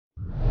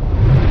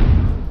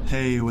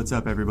Hey, what's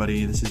up,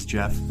 everybody? This is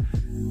Jeff.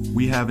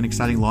 We have an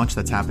exciting launch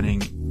that's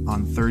happening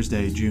on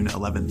Thursday, June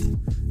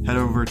 11th. Head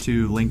over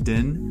to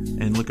LinkedIn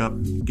and look up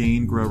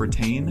Gain, Grow,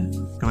 Retain.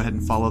 Go ahead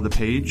and follow the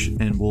page,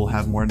 and we'll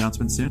have more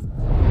announcements soon.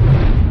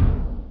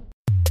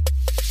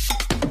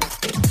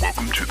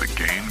 Welcome to the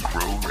Gain,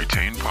 Grow,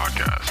 Retain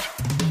podcast.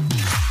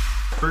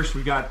 First,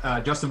 we've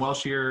got Justin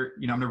Welsh here.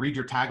 I'm going to read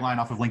your tagline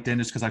off of LinkedIn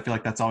just because I feel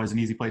like that's always an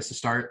easy place to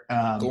start.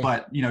 Cool.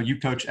 But, you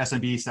coach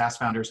SMB SaaS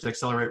founders to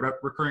accelerate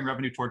recurring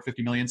revenue toward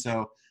 50 million.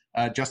 So,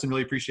 Justin,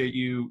 really appreciate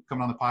you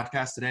coming on the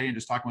podcast today and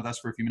just talking with us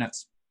for a few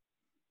minutes.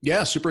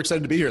 Yeah, super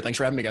excited to be here. Thanks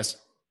for having me, guys.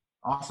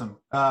 Awesome.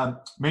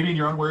 Maybe in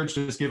your own words,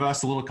 just give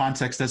us a little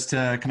context as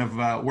to kind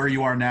of where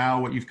you are now,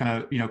 what you've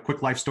kind of,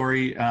 quick life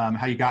story,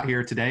 how you got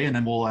here today, and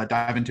then we'll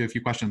dive into a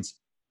few questions.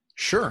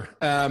 Sure.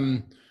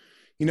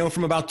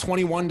 From about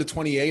 21 to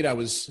 28, I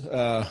was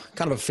kind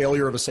of a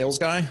failure of a sales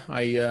guy.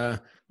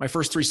 My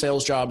first 3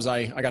 sales jobs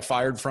I got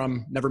fired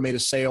from, never made a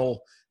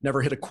sale,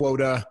 never hit a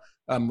quota,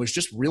 was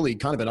just really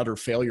kind of an utter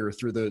failure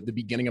through the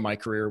beginning of my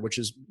career, which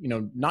is,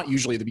 not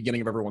usually the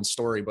beginning of everyone's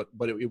story, but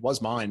it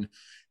was mine.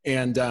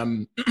 And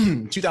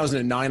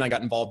 2009, I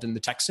got involved in the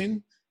tech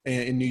scene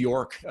in New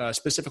York,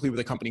 specifically with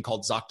a company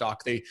called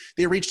ZocDoc.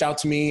 They reached out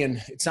to me and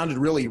it sounded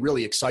really,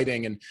 really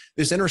exciting. And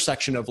this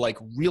intersection of like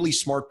really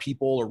smart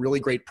people, a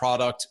really great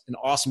product, an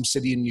awesome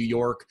city in New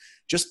York,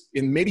 just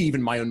in maybe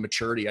even my own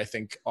maturity, I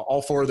think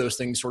all 4 of those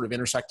things sort of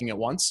intersecting at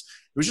once.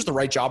 It was just the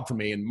right job for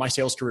me. And my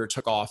sales career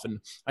took off. And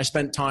I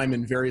spent time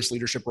in various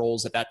leadership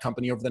roles at that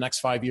company over the next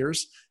 5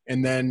 years.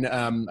 And then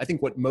I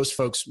think what most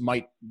folks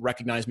might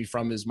recognize me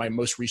from is my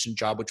most recent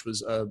job, which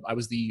was I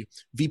was the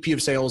VP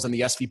of sales and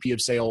the SVP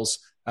of sales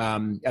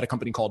at a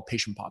company called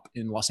Patient Pop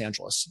in Los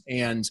Angeles.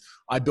 And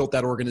I built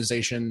that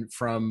organization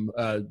from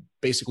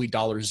basically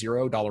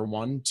 $0,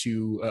 $1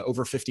 to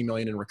over 50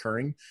 million in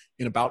recurring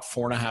in about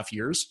 4.5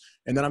 years.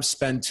 And then I've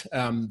spent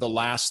the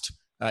last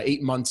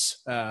 8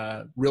 months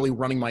really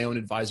running my own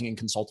advising and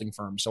consulting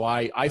firm. So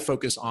I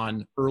focus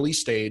on early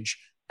stage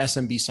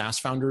SMB SaaS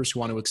founders who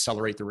want to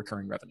accelerate their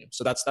recurring revenue.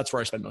 So that's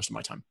where I spend most of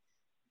my time.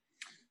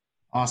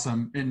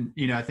 Awesome. And,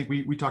 I think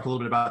we talked a little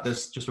bit about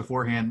this just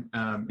beforehand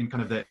in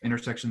kind of the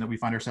intersection that we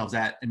find ourselves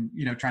at and,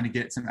 trying to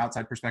get some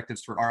outside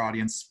perspectives for our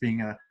audience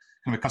being a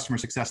kind of a customer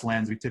success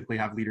lens. We typically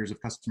have leaders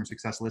of customer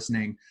success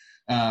listening.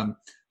 So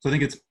I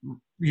think it's,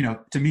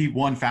 to me,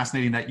 one,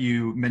 fascinating that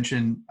you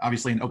mentioned,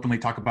 obviously, and openly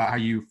talk about how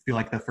you feel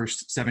like the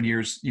first 7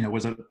 years,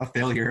 was a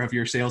failure of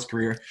your sales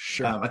career.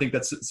 Sure. I think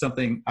that's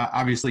something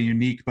obviously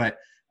unique, but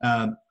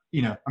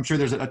I'm sure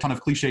there's a ton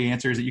of cliche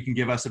answers that you can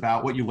give us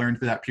about what you learned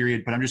through that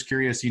period, but I'm just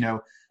curious,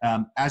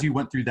 as you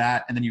went through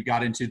that and then you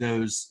got into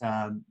those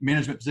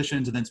management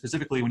positions, and then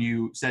specifically when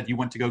you said you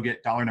went to go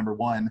get dollar number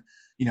one,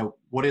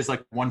 what is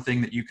like one thing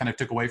that you kind of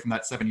took away from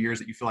that 7 years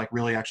that you feel like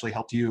really actually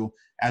helped you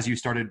as you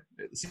started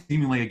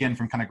seemingly again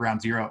from kind of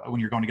ground zero when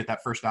you're going to get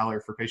that first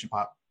dollar for Patient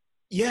Pop?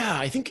 Yeah,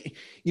 I think,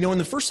 in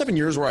the first 7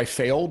 years where I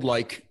failed,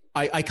 like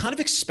I kind of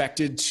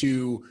expected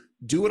to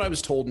do what I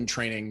was told in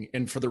training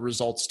and for the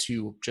results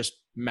to just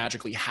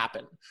magically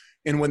happen.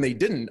 And when they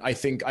didn't, I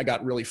think I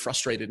got really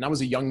frustrated. And I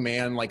was a young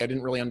man, like I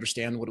didn't really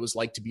understand what it was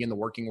like to be in the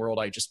working world.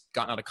 I just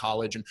gotten out of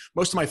college and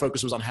most of my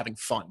focus was on having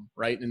fun,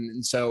 right?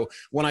 And so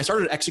when I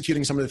started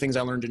executing some of the ththings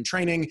I learned in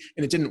training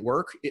and it didn't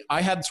work,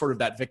 I had sort of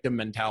that victim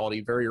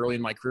mentality very early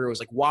in my career. It was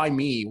like, why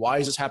me? Why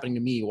is this happening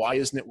to me? Why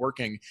isn't it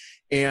working?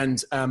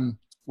 And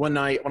when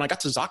I got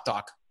to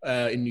ZocDoc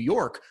in New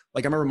York,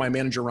 like I remember my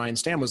manager, Ryan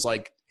Stam, was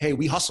like, hey,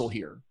 we hustle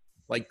here.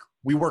 Like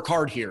we work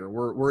hard here.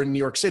 We're in New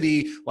York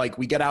City. Like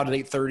we get out at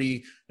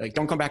 8:30, like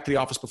don't come back to the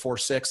office before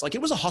 6. Like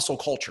it was a hustle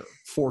culture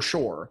for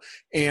sure.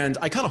 And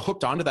I kind of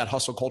hooked onto that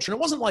hustle culture. And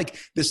it wasn't like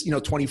this,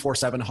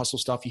 24/7 hustle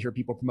stuff you hear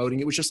people promoting.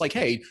 It was just like,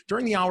 hey,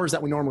 during the hours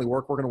that we normally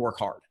work, we're going to work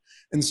hard.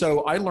 And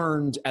so I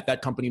learned at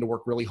that company to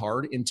work really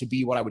hard and to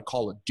be what I would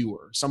call a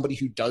doer, somebody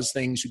who does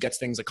things, who gets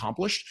things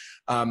accomplished.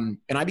 And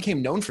I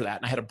became known for that.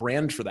 And I had a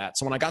brand for that.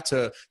 So when I got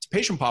to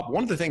Patient Pop,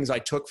 one of the things I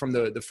took from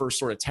the first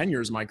sort of 10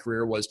 years of my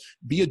career was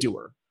be a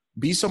doer.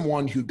 Be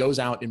someone who goes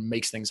out and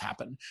makes things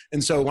happen.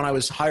 And so when I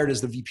was hired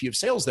as the VP of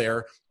sales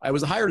there, I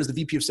was hired as the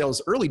VP of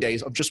sales early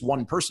days of just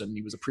one person.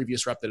 He was a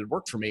previous rep that had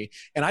worked for me.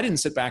 And I didn't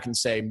sit back and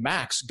say,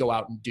 Max, go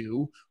out and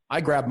do. I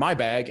grabbed my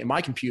bag and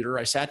my computer.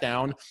 I sat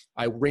down.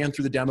 I ran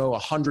through the demo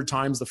 100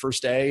 times the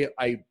first day.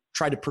 I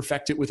tried to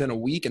perfect it within a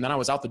week. And then I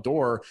was out the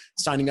door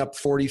signing up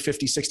 40,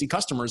 50, 60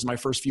 customers in my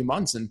first few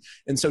months. And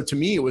so to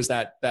me, it was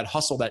that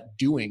hustle, that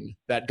doing,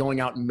 that going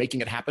out and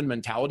making it happen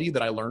mentality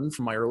that I learned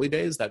from my early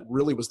days that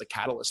really was the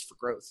catalyst for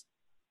growth.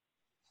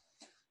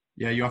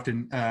 Yeah, you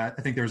often, I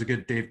think there was a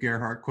good Dave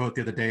Gerhardt quote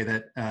the other day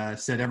that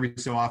said every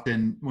so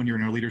often when you're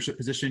in a leadership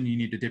position, you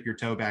need to dip your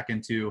toe back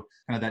into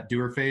kind of that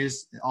doer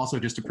phase. Also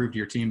just to prove to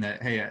your team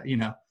that, hey,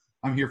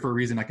 I'm here for a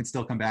reason. I can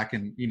still come back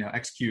and,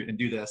 execute and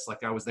do this.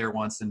 Like I was there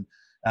once. And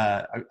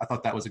I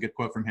thought that was a good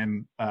quote from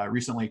him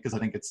recently, because I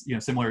think it's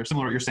similar to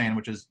what you're saying,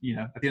 which is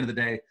at the end of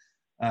the day,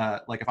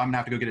 like if I'm gonna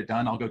have to go get it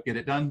done, I'll go get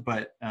it done.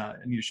 But I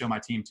need to show my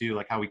team too,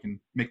 like how we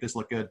can make this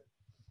look good.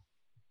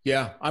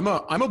 Yeah, I'm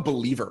a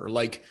believer.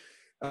 Like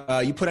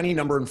You put any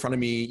number in front of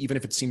me, even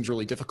if it seems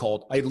really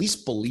difficult, I at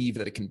least believe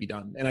that it can be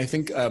done. And I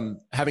think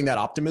having that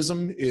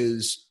optimism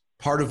is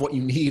part of what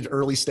you need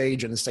early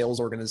stage in a sales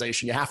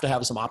organization. You have to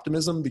have some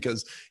optimism,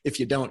 because if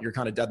you don't, you're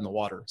kind of dead in the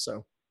water.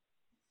 So.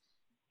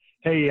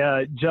 Hey,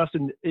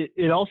 Justin,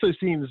 it also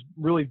seems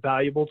really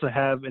valuable to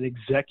have an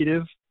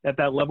executive at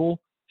that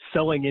level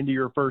selling into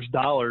your first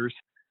dollars,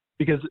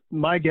 because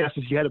my guess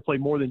is you had to play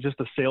more than just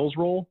a sales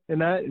role in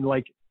that. And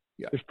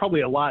there's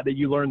probably a lot that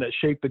you learned that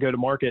shaped the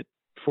go-to-market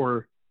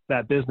for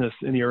that business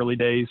in the early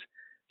days.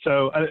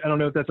 So I don't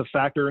know if that's a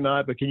factor or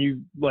not, but can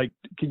you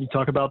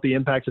talk about the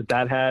impacts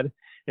that had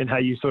and how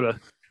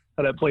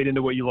that played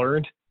into what you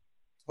learned?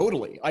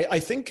 Totally. I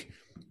think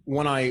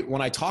when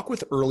I talk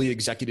with early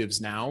executives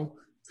now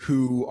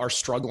who are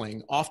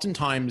struggling,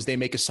 oftentimes they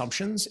make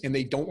assumptions and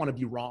they don't want to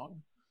be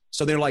wrong.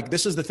 So they're like,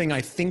 this is the thing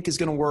I think is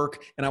going to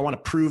work, and I want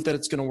to prove that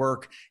it's going to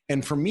work.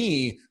 And for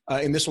me,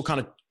 and this will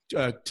kind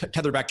of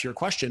tether back to your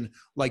question,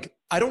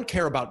 I don't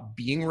care about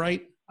being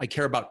right. I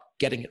care about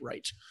getting it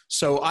right.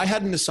 So I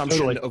had an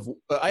assumption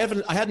I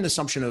had an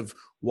assumption of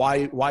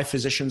why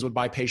physicians would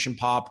buy Patient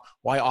Pop,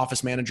 why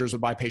office managers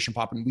would buy Patient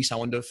Pop, and we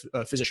sell into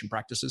physician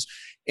practices.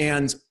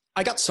 And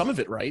I got some of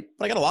it right,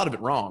 but I got a lot of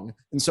it wrong.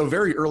 And so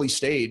very early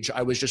stage,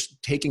 I was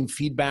just taking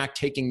feedback,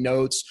 taking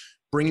notes,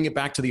 bringing it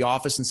back to the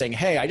office and saying,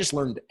 hey, I just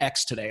learned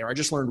X today, or I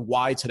just learned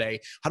Y today.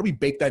 How do we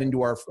bake that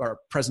into our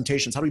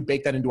presentations? How do we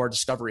bake that into our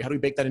discovery? How do we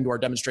bake that into our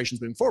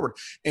demonstrations moving forward?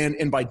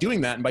 And by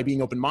doing that, and by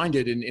being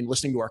open-minded and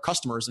listening to our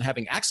customers and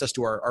having access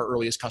to our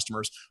earliest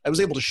customers, I was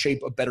able to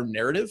shape a better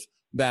narrative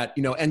that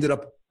ended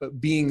up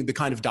being the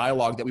kind of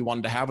dialogue that we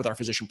wanted to have with our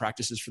physician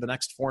practices for the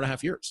next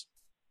 4.5 years.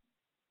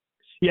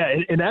 Yeah,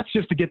 and that's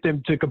just to get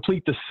them to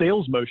complete the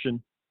sales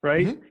motion,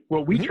 right? Mm-hmm.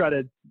 What we try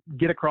to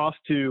get across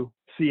to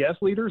CS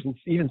leaders and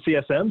even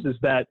CSMs is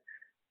that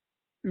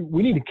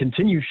we need to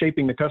continue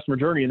shaping the customer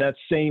journey in that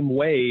same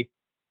way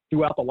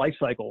throughout the life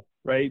cycle,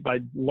 right? By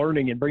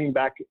learning and bringing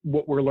back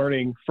what we're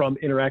learning from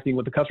interacting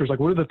with the customers. Like,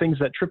 what are the things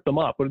that trip them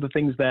up? What are the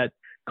things that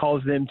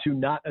cause them to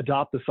not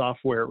adopt the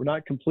software or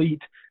not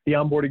complete the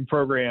onboarding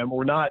program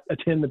or not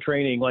attend the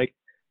training?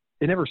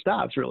 It never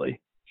stops, really.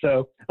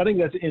 So I think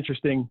that's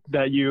interesting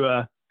that you,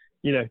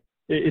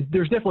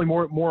 there's definitely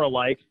more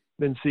alike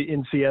than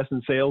in CS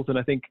and sales, and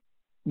I think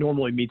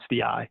normally meets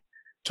the eye.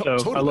 So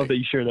totally. I love that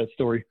you share that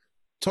story.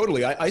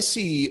 Totally. I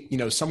see,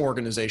 some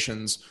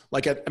organizations,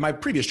 like at my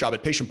previous job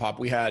at Patient Pop,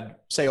 we had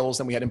sales,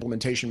 then we had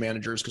implementation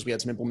managers because we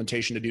had some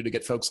implementation to do to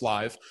get folks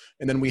live.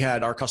 And then we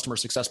had our customer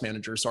success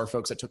managers, so our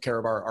folks that took care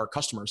of our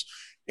customers.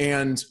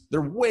 And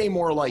they're way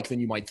more alike than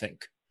you might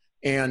think.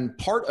 And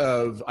part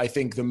of, I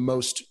think,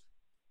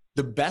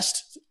 the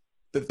best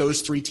that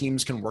those three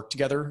teams can work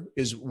together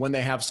is when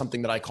they have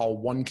something that I call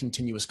one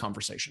continuous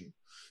conversation.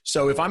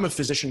 So if I'm a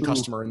physician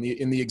customer in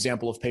the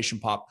example of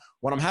Patient Pop,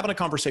 when I'm having a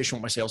conversation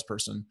with my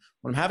salesperson,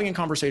 when I'm having a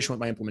conversation with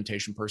my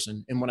implementation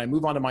person, and when I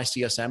move on to my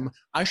CSM,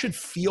 I should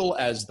feel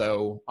as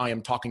though I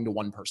am talking to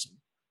one person.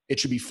 It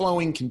should be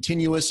flowing,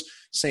 continuous,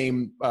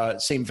 same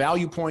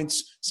value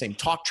points, same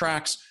talk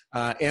tracks.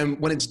 And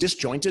when it's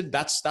disjointed,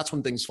 that's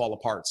when things fall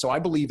apart. So I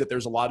believe that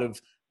there's a lot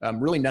of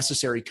really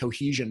necessary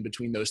cohesion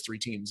between those three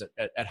teams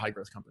at high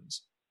growth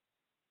companies.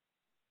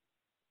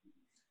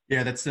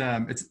 Yeah, that's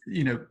it's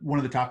one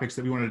of the topics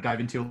that we wanted to dive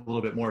into a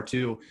little bit more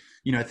too.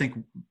 I think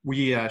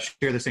we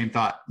share the same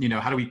thought.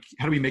 How do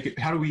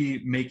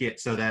we make it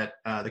so that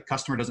the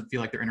customer doesn't feel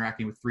like they're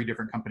interacting with three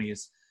different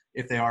companies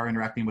if they are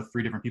interacting with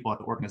three different people at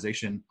the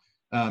organization.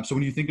 So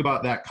when you think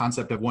about that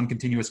concept of one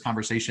continuous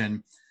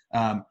conversation,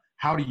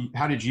 how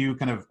did you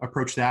kind of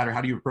approach that, or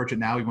how do you approach it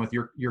now, even with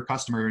your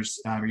customers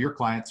or your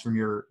clients from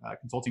your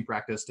consulting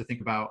practice, to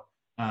think about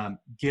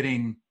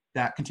getting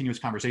that continuous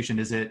conversation?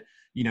 Is it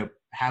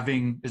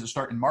does it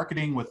start in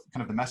marketing with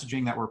kind of the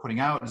messaging that we're putting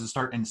out? Does it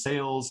start in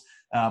sales?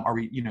 Are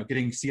we,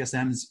 getting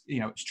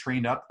CSMs,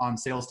 trained up on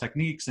sales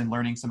techniques and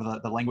learning some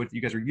of the language that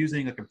you guys are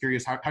using? I'm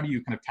curious, how do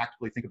you kind of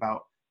tactically think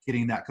about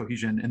getting that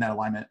cohesion and that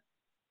alignment?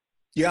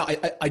 Yeah,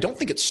 I don't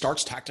think it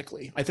starts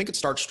tactically. I think it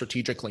starts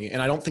strategically.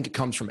 And I don't think it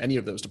comes from any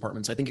of those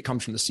departments. I think it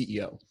comes from the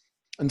CEO.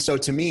 And so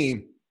to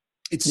me,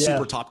 it's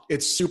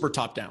super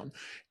top down.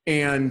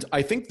 And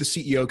I think the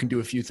CEO can do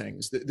a few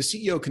things. The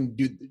CEO can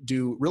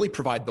really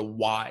provide the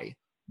why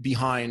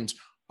behind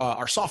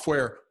our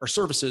software, our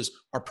services,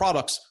 our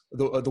products,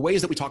 the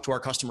ways that we talk to our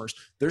customers.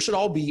 There should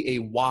all be a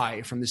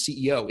why from the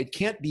CEO. It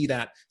can't be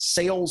that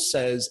sales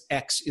says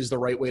X is the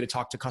right way to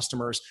talk to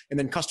customers, and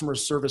then customer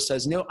service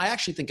says, no, I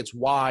actually think it's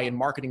Y, and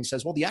marketing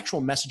says, well, the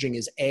actual messaging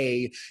is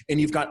A, and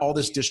you've got all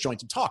this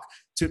disjointed talk.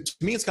 To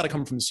me, it's got to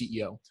come from the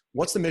CEO.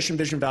 What's the mission,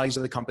 vision, values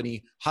of the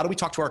company? How do we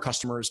talk to our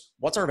customers?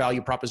 What's our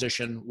value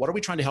proposition? What are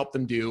we trying to help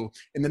them do?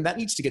 And then that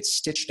needs to get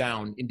stitched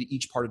down into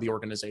each part of the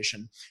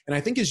organization. And I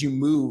think as you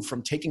move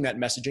from taking that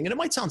messaging, and it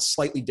might sound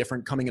slightly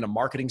different coming in a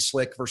marketing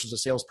slick versus a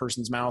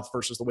salesperson's mouth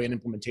versus the way an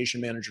implementation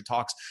manager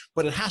talks,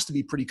 but it has to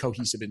be pretty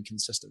cohesive and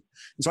consistent.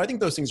 And so I think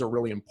those things are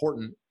really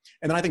important.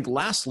 And then I think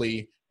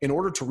lastly, in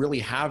order to really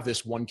have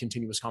this one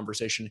continuous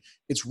conversation,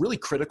 it's really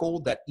critical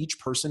that each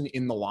person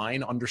in the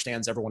line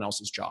understands everyone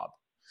else's job.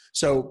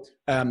 So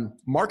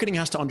marketing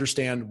has to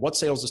understand what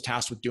sales is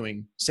tasked with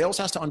doing. Sales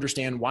has to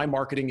understand why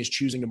marketing is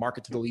choosing to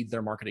market to the leads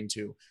they're marketing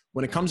to.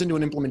 When it comes into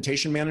an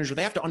implementation manager,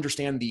 they have to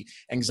understand the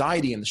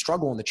anxiety and the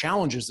struggle and the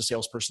challenges the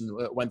salesperson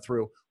went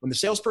through. When the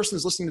salesperson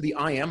is listening to the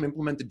IM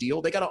implement the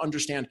deal, they got to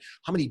understand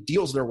how many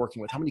deals they're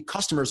working with, how many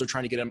customers they're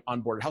trying to get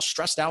on board, how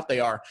stressed out they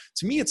are.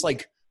 To me, it's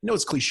like,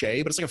 it's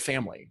cliche, but it's like a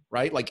family,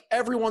 right? Like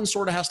everyone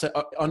sort of has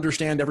to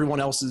understand everyone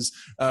else's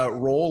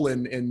role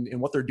in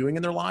what they're doing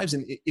in their lives.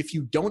 And if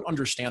you don't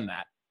understand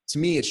that, to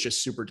me, it's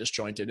just super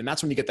disjointed. And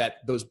that's when you get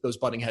those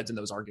butting heads and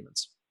those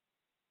arguments.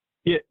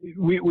 Yeah,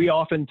 we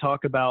often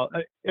talk about,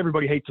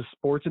 everybody hates the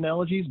sports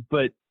analogies,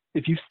 but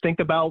if you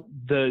think about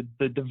the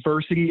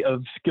diversity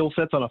of skill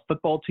sets on a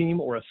football team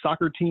or a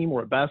soccer team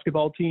or a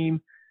basketball team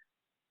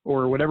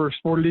or whatever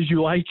sport it is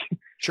you like,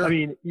 sure. I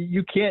mean,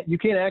 you can't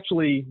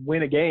actually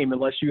win a game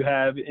unless you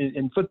have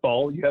in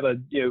football, you have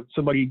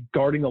somebody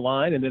guarding the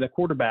line and then a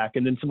quarterback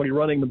and then somebody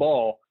running the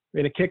ball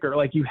and a kicker.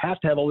 Like you have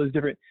to have all those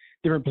different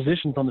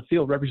positions on the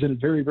field represented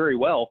very, very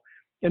well.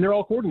 And they're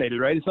all coordinated,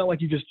 right? It's not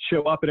like you just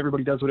show up and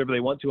everybody does whatever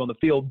they want to on the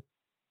field.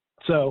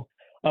 So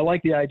I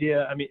like the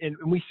idea. I mean, and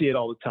we see it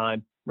all the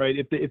time, right?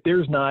 If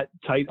there's not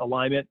tight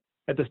alignment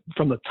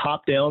from the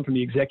top down, from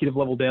the executive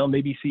level down,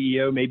 maybe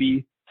CEO,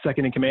 maybe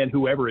second in command,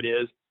 whoever it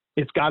is,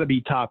 it's got to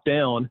be top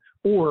down,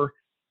 or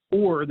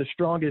the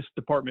strongest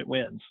department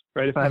wins,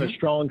 right? If I have a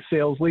strong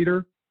sales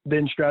leader,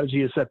 then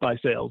strategy is set by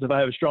sales. If I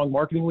have a strong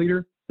marketing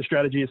leader, the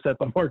strategy is set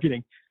by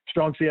marketing.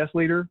 Strong CS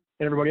leader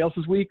and everybody else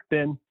is weak,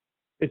 then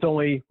it's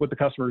only what the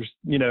customers,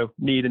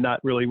 need and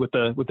not really what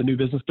the new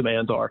business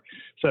demands are.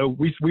 So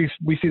we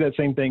see that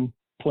same thing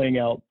playing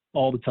out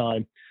all the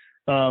time.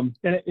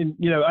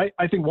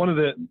 I think one of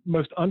the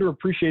most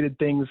underappreciated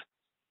things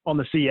on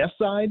the CS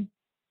side,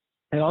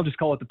 and I'll just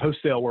call it the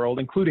post-sale world,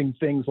 including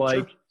things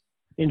like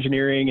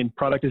engineering and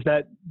product, is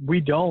that we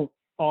don't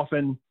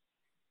often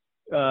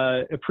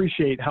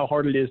appreciate how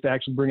hard it is to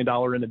actually bring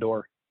 $1 in the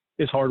door.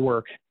 It's hard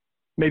work,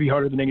 maybe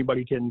harder than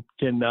anybody can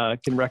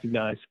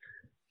recognize.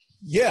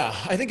 Yeah,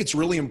 I think it's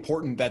really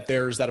important that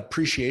there's that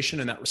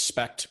appreciation and that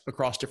respect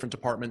across different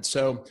departments.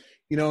 So,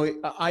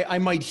 I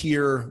might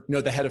hear,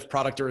 the head of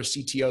product or a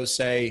CTO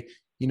say,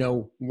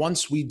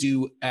 once we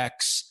do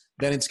X,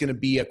 then it's going to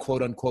be a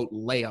quote unquote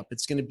layup.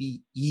 It's going to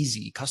be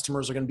easy.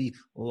 Customers are going to be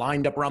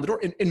lined up around the door.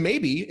 And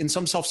maybe in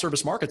some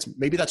self-service markets,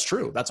 maybe that's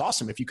true. That's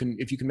awesome if you can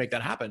make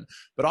that happen.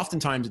 But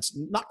oftentimes it's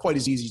not quite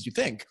as easy as you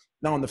think.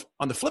 Now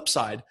on the flip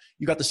side,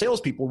 you got the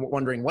salespeople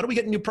wondering, when are we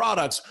getting new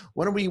products?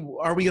 When are we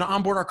going to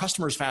onboard our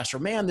customers faster?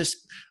 Man,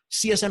 this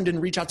CSM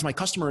didn't reach out to my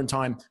customer in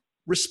time.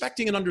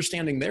 Respecting and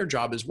understanding their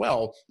job as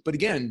well. But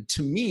again,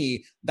 to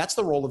me, that's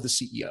the role of the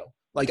CEO.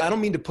 Like, I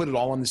don't mean to put it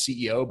all on the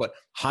CEO, but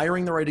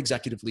hiring the right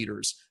executive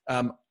leaders,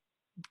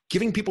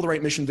 giving people the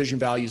right mission, vision,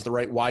 values, the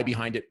right why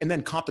behind it, and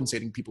then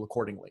compensating people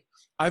accordingly.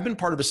 I've been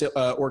part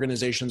of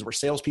organizations where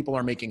salespeople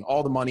are making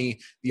all the money,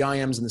 the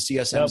IMs and the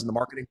CSMs and the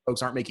marketing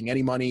folks aren't making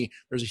any money.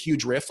 There's a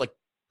huge rift. Like,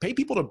 pay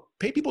people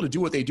to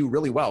do what they do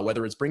really well,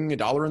 whether it's bringing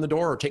 $1 in the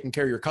door or taking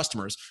care of your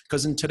customers.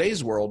 Because in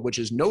today's world, which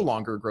is no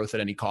longer growth at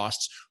any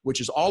costs,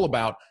 which is all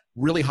about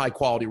really high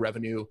quality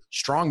revenue,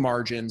 strong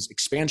margins,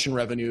 expansion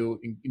revenue,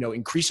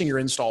 increasing your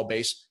install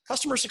base,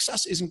 customer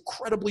success is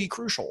incredibly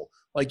crucial.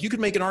 Like, you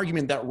could make an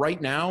argument that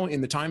right now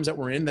in the times that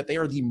we're in, that they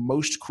are the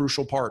most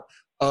crucial part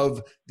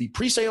of the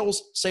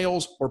pre-sales,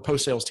 sales, or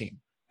post-sales team.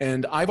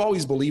 And I've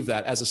always believed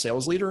that as a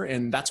sales leader.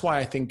 And that's why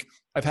I think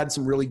I've had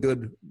some really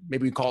good,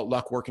 maybe we call it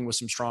luck, working with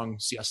some strong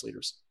CS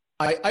leaders.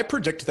 I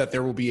predict that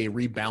there will be a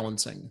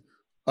rebalancing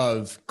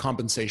of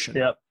compensation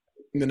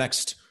in the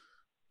next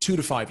 2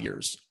 to 5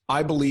 years.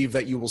 I believe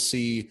that you will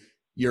see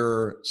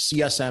your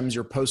CSMs,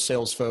 your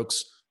post-sales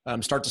folks,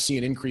 start to see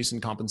an increase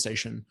in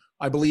compensation.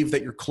 I believe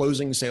that your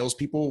closing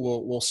salespeople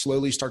will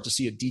slowly start to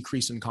see a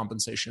decrease in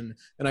compensation.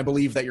 And I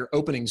believe that your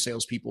opening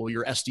salespeople,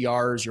 your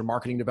SDRs, your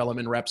marketing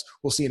development reps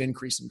will see an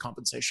increase in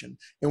compensation.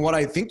 And what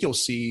I think you'll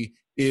see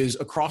is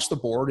across the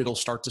board, it'll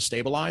start to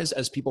stabilize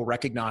as people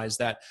recognize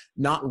that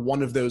not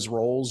one of those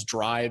roles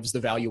drives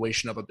the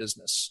valuation of a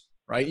business,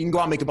 right? You can go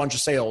out and make a bunch of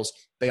sales.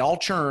 They all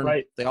churn.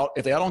 Right.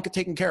 If they all don't get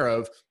taken care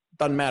of,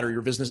 doesn't matter.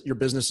 Your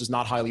business is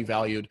not highly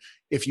valued.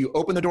 If you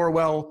open the door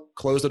well,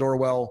 close the door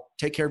well,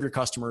 take care of your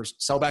customers,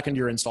 sell back into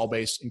your install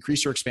base,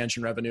 increase your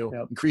expansion revenue,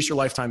 increase your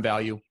lifetime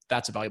value,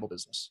 that's a valuable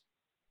business.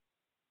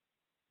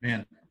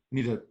 Man,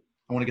 I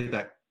want to get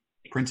that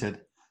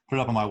printed, put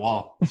it up on my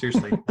wall.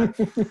 Seriously.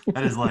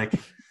 that is like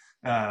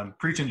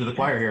preaching to the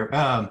choir here.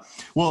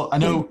 Well, I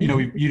know,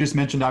 you just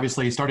mentioned,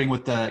 obviously, starting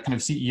with the kind of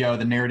CEO,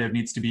 the narrative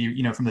needs to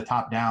be, from the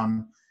top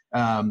down.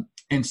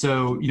 And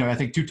so, I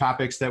think 2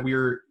 topics that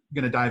we're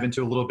going to dive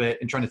into a little bit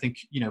and trying to think,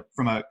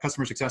 from a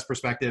customer success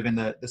perspective and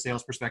the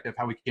sales perspective,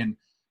 how we can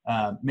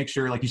make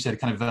sure, like you said,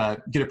 kind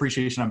of get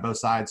appreciation on both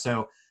sides.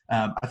 So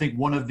I think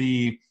one of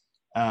the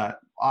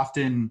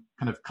often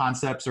kind of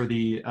concepts or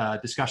the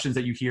discussions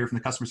that you hear from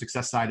the customer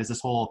success side is this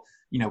whole,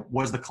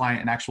 was the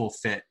client an actual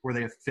fit? Were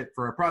they a fit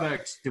for a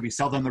product? Did we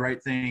sell them the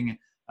right thing?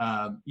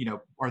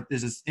 Or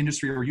is this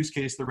industry or use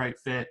case the right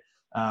fit?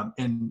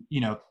 And,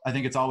 I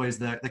think it's always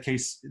the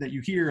case that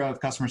you hear of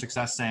customer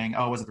success saying,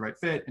 oh, was it the right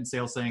fit? And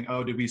sales saying,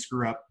 oh, did we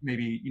screw up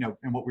maybe,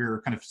 in what we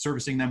were kind of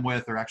servicing them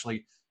with, or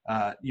actually,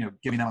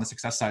 giving them on the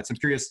success side. So I'm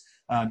curious,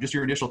 just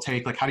your initial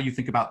take, like, how do you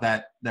think about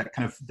that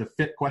kind of the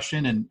fit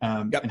question, and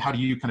how do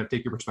you kind of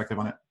take your perspective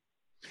on it?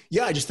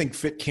 Yeah, I just think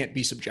fit can't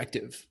be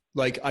subjective.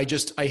 Like, I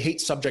hate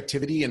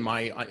subjectivity in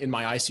my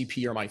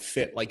ICP or my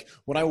fit. Like,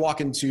 when I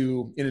walk in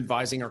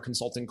advising our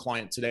consulting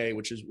client today,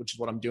 which is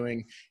what I'm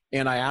doing,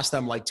 and I ask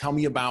them, like, tell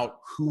me about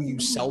who you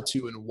sell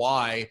to and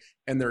why,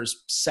 and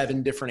there's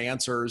 7 different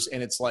answers,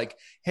 and it's like,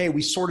 hey,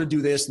 we sort of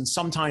do this, and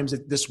sometimes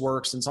this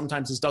works, and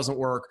sometimes this doesn't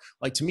work.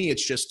 Like, to me,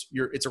 it's just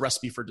it's a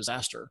recipe for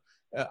disaster.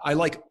 I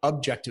like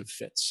objective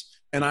fits.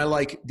 And I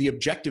like the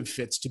objective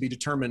fits to be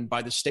determined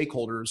by the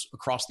stakeholders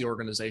across the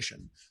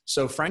organization.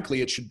 So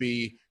frankly, it should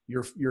be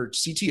your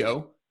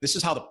CTO. This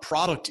is how the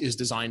product is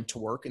designed to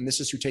work. And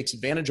this is who takes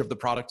advantage of the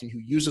product and who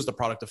uses the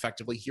product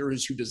effectively. Here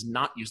is who does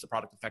not use the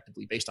product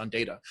effectively based on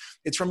data.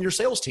 It's from your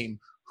sales team.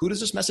 Who does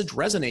this message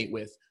resonate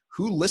with?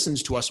 Who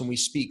listens to us when we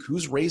speak?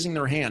 Who's raising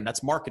their hand?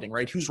 That's marketing,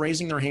 right? Who's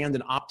raising their hand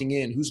and opting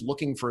in? Who's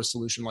looking for a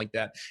solution like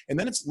that? And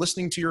then it's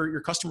listening to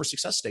your customer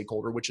success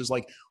stakeholder, which is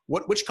like,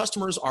 which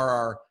customers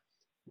are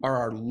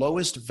our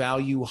lowest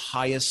value,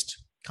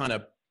 highest kind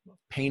of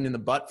pain in the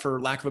butt,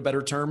 for lack of a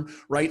better term,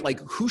 right?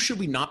 Like, who should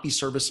we not be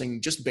servicing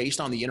just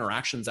based on the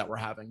interactions that we're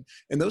having?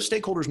 And those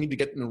stakeholders need to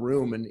get in the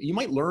room, and you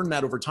might learn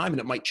that over time, and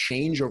it might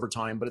change over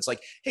time, but it's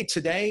like, hey,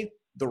 today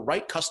the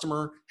right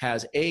customer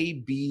has A,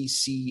 B,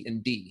 C,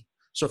 and D.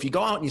 So if you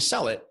go out and you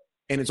sell it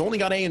and it's only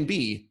got A and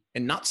B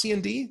and not C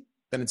and D,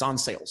 then it's on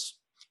sales.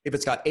 If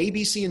it's got A,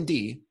 B, C, and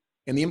D,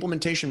 and the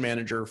implementation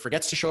manager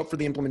forgets to show up for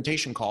the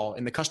implementation call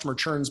and the customer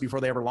churns before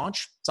they ever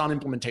launch, it's on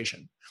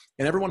implementation.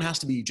 And everyone has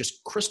to be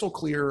just crystal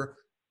clear,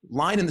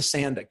 line in the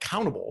sand,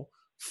 accountable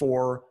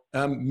for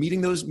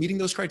meeting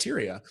those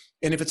criteria.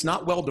 And if it's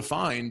not well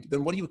defined,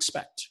 then what do you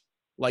expect?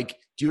 Like,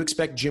 do you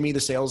expect Jimmy, the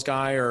sales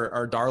guy,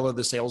 or Darla,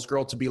 the sales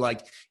girl, to be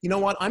like, you know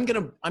what, I'm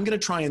gonna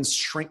try and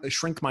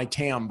shrink my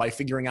TAM by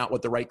figuring out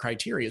what the right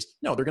criteria is?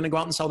 No, they're gonna go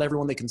out and sell to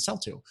everyone they can sell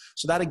to.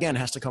 So that, again,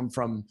 has to come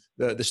from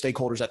the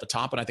stakeholders at the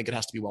top, and I think it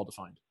has to be well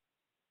defined.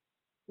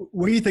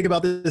 What do you think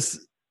about this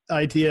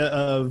idea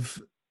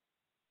of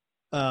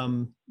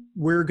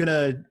we're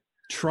gonna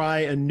try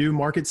a new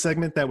market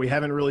segment that we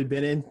haven't really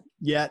been in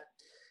yet,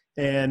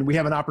 and we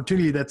have an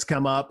opportunity that's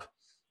come up?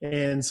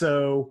 And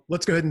so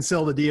let's go ahead and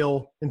sell the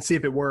deal and see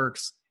if it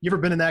works. You ever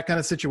been in that kind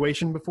of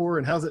situation before?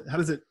 And how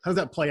does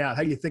that play out?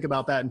 How do you think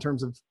about that in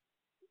terms of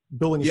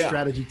building a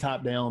strategy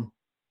top down?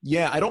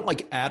 Yeah, I don't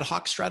like ad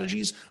hoc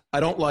strategies.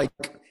 I don't like,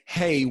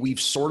 hey, we've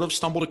sort of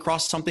stumbled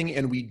across something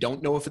and we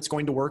don't know if it's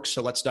going to work,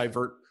 so let's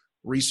divert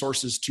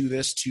resources to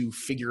this to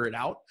figure it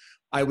out.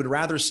 I would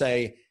rather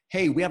say,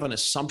 hey, we have an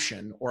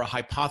assumption or a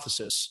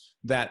hypothesis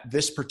that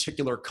this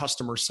particular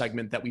customer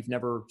segment that we've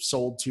never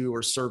sold to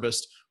or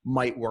serviced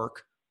might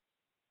work.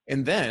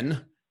 And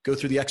then go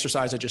through the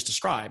exercise I just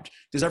described.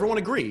 Does everyone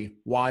agree?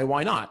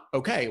 Why not?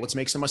 Okay, let's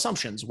make some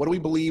assumptions. What do we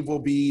believe will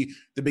be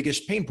the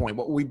biggest pain point?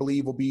 What do we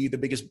believe will be the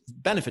biggest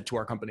benefit to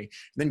our company? And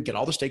then get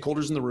all the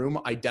stakeholders in the room,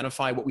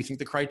 identify what we think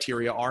the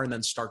criteria are, and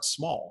then start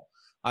small.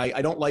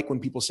 I don't like when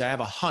people say, I have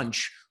a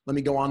hunch, let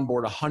me go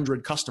onboard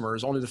 100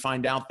 customers, only to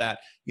find out that,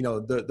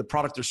 the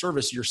product or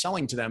service you're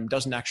selling to them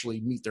doesn't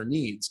actually meet their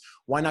needs.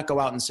 Why not go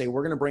out and say,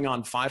 we're going to bring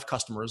on 5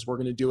 customers. We're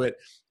going to do it,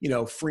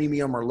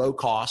 freemium or low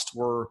cost.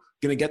 We're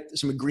going to get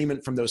some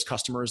agreement from those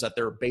customers that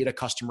they're beta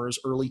customers,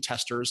 early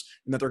testers,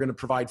 and that they're going to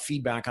provide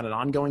feedback on an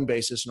ongoing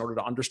basis in order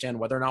to understand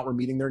whether or not we're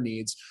meeting their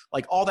needs.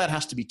 Like, all that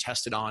has to be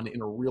tested on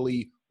in a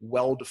really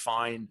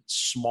well-defined,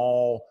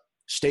 small,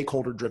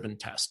 stakeholder-driven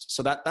test.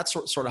 So that's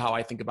sort of how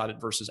I think about it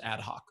versus ad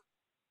hoc.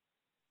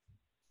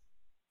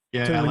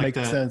 Yeah, totally I like makes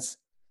that. Sense.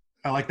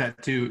 I like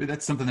that too.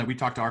 That's something that we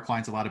talk to our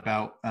clients a lot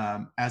about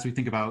as we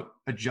think about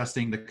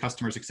adjusting the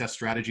customer success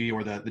strategy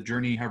or the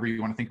journey, however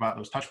you want to think about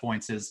those touch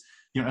points, is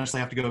you don't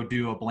necessarily have to go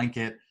do a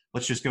blanket,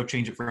 let's just go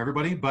change it for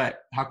everybody.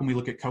 But how can we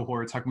look at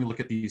cohorts? How can we look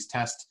at these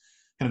tests,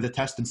 kind of the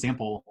test and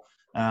sample?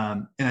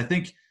 And I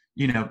think,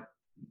 you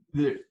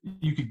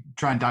could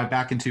try and dive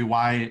back into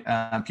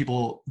why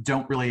people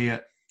don't really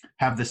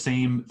have the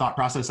same thought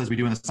process as we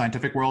do in the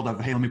scientific world of,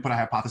 hey, let me put a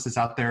hypothesis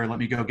out there. Let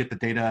me go get the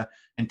data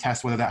and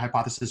test whether that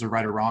hypothesis is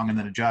right or wrong and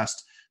then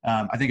adjust.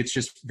 I think it's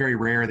just very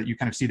rare that you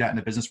kind of see that in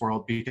the business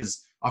world,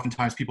 because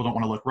oftentimes people don't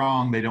want to look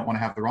wrong. They don't want to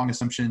have the wrong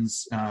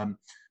assumptions.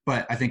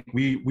 But I think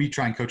we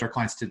try and coach our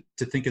clients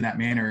to think in that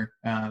manner,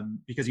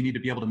 because you need to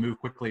be able to move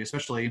quickly,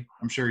 especially,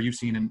 I'm sure you've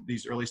seen in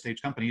these early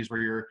stage companies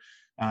where you're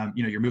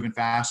moving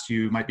fast,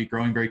 you might be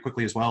growing very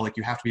quickly as well. Like,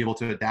 you have to be able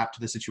to adapt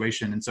to the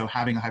situation. And so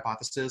having a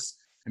hypothesis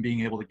and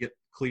being able to get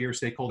clear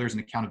stakeholders and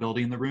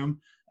accountability in the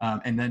room,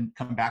 and then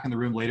come back in the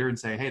room later and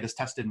say, hey, this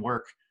test didn't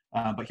work,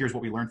 but here's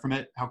what we learned from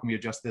it. How can we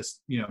adjust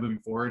this, moving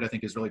forward? I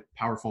think is really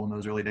powerful in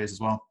those early days as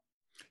well.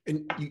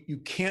 And you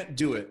can't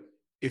do it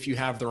if you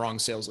have the wrong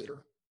sales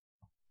leader.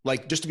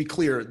 Like, just to be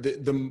clear,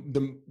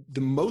 the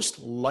most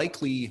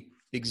likely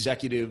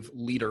executive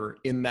leader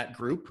in that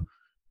group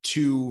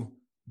to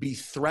be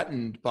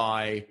threatened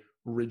by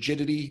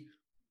rigidity,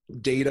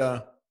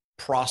 data,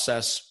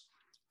 process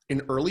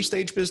in early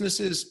stage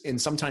businesses, and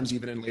sometimes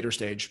even in later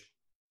stage,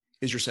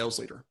 is your sales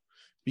leader.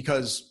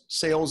 Because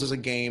sales is a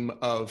game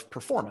of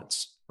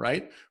performance,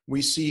 right?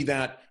 We see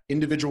that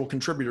individual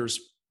contributors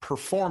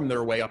perform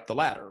their way up the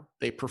ladder.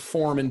 They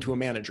perform into a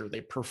manager,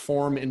 they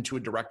perform into a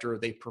director,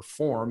 they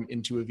perform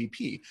into a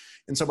VP.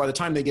 And so by the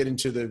time they get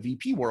into the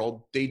VP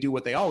world, they do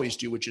what they always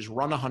do, which is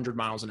run 100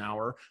 miles an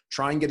hour,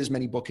 try and get as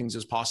many bookings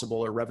as possible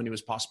or revenue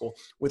as possible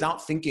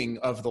without thinking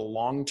of the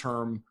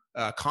long-term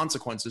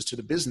consequences to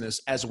the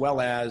business, as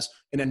well as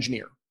an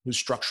engineer who's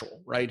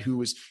structural, right?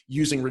 Who is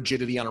using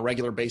rigidity on a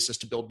regular basis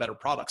to build better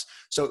products.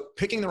 So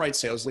picking the right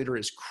sales leader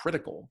is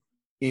critical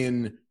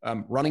in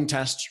running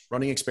tests,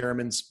 running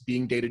experiments,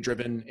 being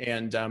data-driven,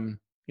 and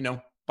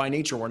by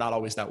nature, we're not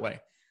always that way.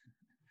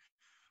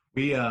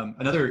 We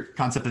another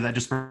concept that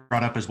just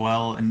brought up as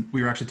well, and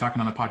we were actually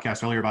talking on a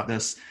podcast earlier about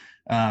this.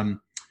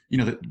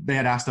 They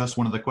had asked us,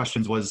 one of the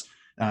questions was,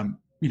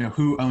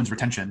 who owns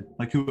retention?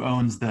 Like, who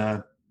owns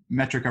the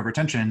metric of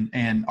retention?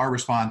 And our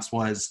response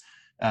was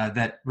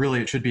that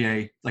really it should be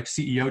a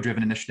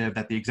CEO-driven initiative,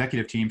 that the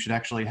executive team should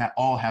actually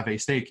all have a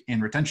stake in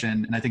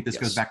retention. And I think this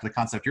goes back to the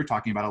concept you're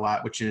talking about a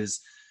lot, which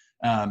is,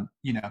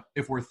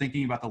 if we're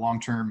thinking about the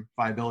long-term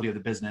viability of the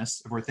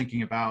business, if we're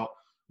thinking about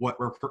what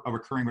a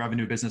recurring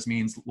revenue business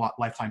means,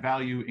 lifetime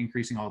value,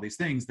 increasing all these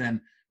things, then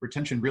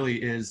retention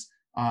really is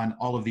on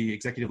all of the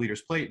executive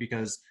leaders' plate,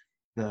 because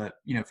from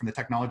the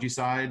technology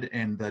side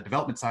and the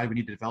development side, we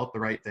need to develop the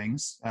right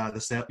things.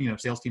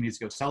 Sales team needs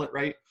to go sell it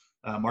right.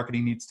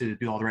 Marketing needs to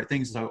do all the right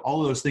things. So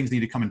all of those things need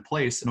to come in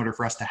place in order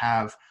for us to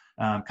have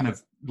kind of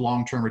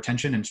long-term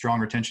retention and strong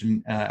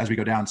retention as we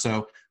go down.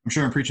 So I'm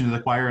sure I'm preaching to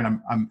the choir,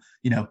 and I'm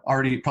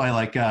already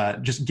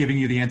probably just giving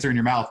you the answer in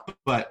your mouth,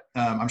 but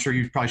I'm sure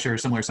you probably share a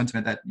similar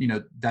sentiment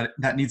that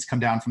that needs to come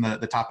down from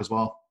the top as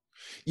well.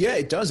 Yeah,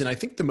 it does. And I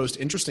think the most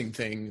interesting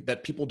thing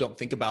that people don't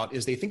think about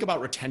is they think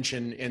about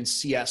retention and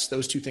CS.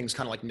 Those two things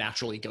kind of like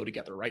naturally go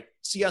together, right?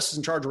 CS is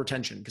in charge of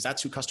retention because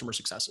that's who customer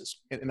success is,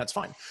 and that's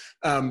fine.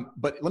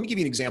 But let me give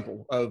you an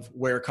example of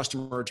where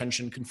customer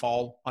retention can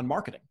fall on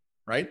marketing,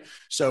 right?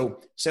 So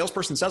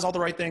salesperson says all the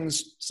right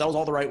things, sells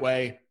all the right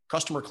way,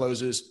 customer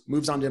closes,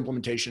 moves on to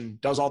implementation,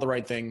 does all the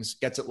right things,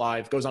 gets it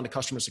live, goes on to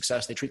customer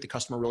success. They treat the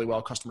customer really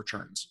well, customer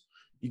churns.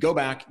 You go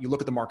back, you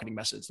look at the marketing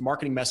message. The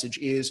marketing message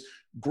is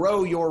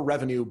grow your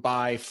revenue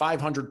by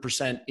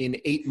 500% in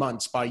 8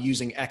 months by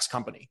using X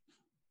company.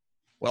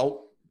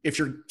 Well, if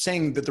you're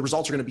saying that the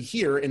results are going to be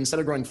here, and instead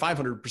of growing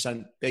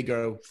 500%, they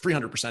go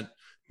 300%,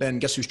 then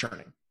guess who's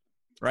churning,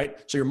 right?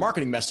 So your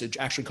marketing message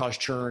actually caused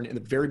churn in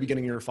the very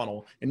beginning of your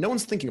funnel. And no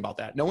one's thinking about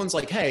that. No one's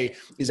like, hey,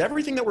 is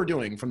everything that we're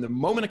doing from the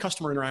moment a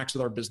customer interacts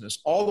with our business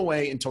all the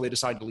way until they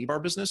decide to leave our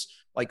business,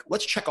 like,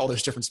 let's check all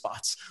those different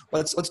spots.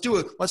 Let's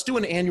do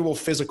an annual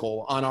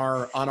physical on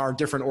our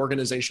different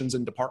organizations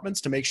and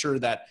departments to make sure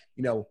that,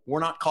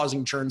 we're not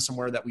causing churn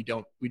somewhere that we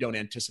don't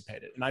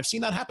anticipate it. And I've seen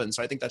that happen.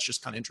 So I think that's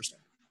just kind of interesting.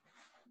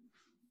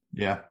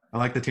 Yeah. I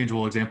like the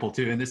tangible example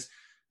too. And this,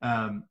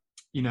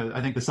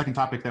 I think the second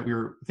topic that we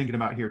were thinking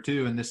about here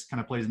too, and this kind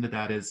of plays into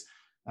that, is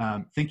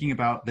thinking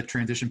about the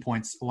transition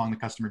points along the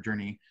customer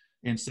journey.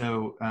 And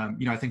so,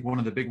 I think one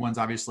of the big ones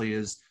obviously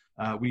is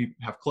we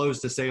have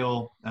closed the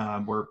sale,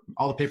 where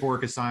all the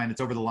paperwork is signed,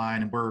 it's over the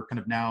line, and we're kind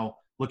of now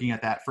looking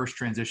at that first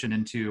transition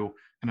into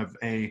kind of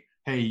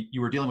hey, you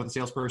were dealing with a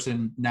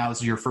salesperson, now this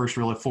is your first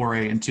real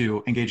foray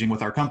into engaging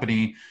with our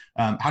company.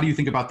 How do you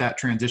think about that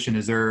transition?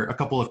 Is there a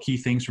couple of key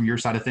things from your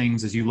side of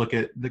things as you look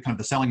at the kind of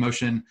the selling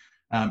motion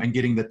and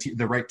getting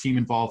the right team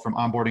involved from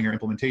onboarding or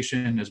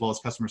implementation, as well as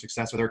customer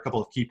success? Are there a couple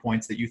of key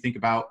points that you think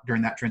about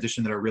during that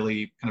transition that are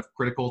really kind of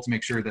critical to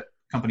make sure that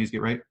companies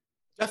get right?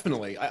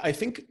 Definitely. I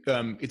think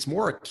it's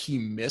more a key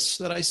miss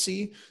that I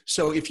see.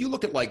 So if you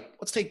look at,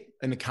 let's take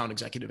an account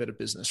executive at a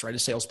business, right? A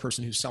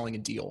salesperson who's selling a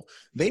deal.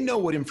 They know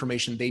what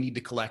information they need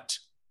to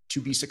collect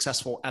to be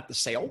successful at the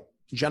sale.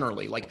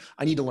 Generally,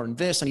 I need to learn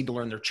this, I need to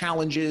learn their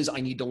challenges, I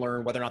need to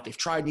learn whether or not they've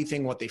tried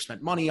anything, what they've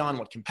spent money on,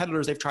 what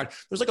competitors they've tried.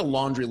 There's a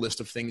laundry list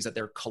of things that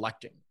they're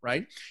collecting,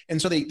 right? And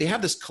so they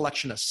have this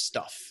collection of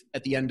stuff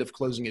at the end of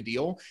closing a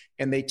deal,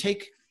 and they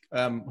take,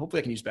 hopefully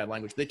I can use bad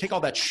language, they take all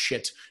that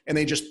shit and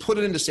they just put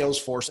it into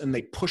Salesforce and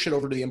they push it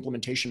over to the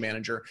implementation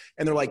manager.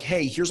 And they're like,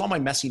 hey, here's all my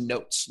messy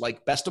notes,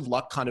 best of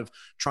luck kind of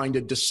trying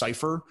to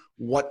decipher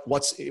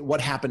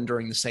what happened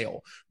during the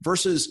sale,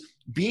 versus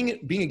being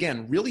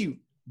again, really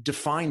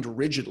defined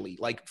rigidly,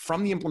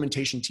 from the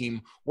implementation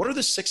team. What are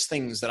the 6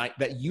 things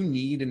that you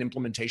need in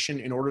implementation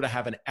in order to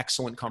have an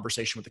excellent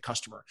conversation with the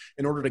customer,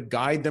 in order to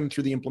guide them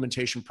through the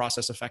implementation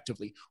process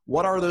effectively?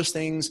 What are those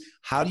things?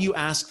 How do you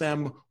ask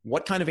them?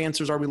 What kind of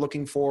answers are we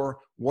looking for?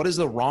 What does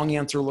the wrong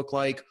answer look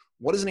like?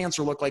 What does an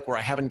answer look like where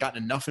I haven't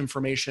gotten enough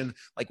information?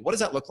 Like, what does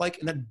that look like?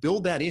 And then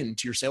build that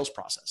into your sales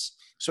process.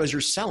 So as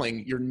you're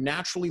selling, you're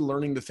naturally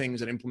learning the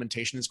things that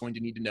implementation is going to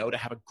need to know to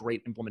have a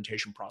great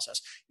implementation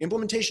process.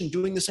 Implementation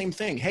doing the same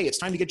thing. Hey, it's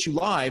time to get you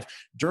live.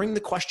 During the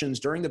questions,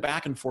 during the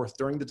back and forth,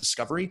 during the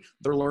discovery,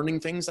 they're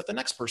learning things that the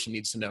next person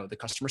needs to know, the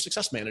customer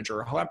success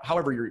manager, or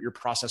however your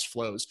process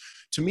flows.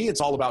 To me,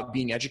 it's all about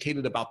being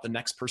educated about the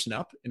next person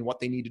up and what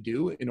they need to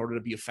do in order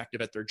to be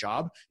effective at their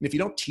job. And if you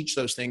don't teach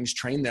those things,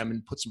 train them,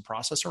 and put some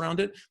process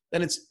around it,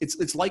 then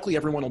it's likely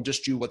everyone will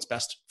just do what's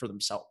best for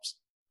themselves.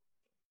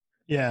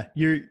 Yeah,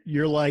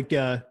 you're like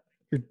you're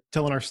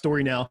telling our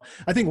story now.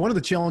 I think one of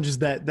the challenges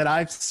that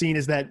I've seen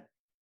is that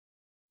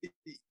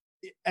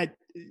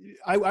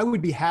I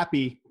would be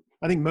happy.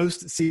 I think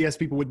most CS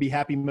people would be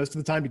happy most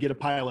of the time to get a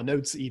pile of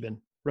notes, even,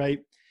 right?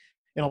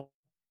 And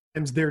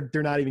sometimes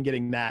they're not even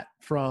getting that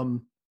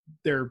from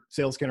their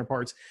sales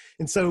counterparts.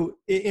 And so,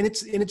 and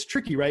it's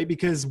tricky, right?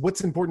 Because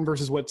what's important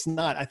versus what's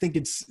not. I think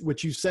it's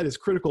what you said is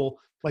critical.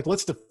 Like,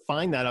 let's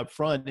define that up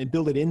front and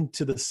build it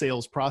into the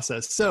sales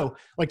process. So,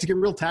 like, to get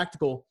real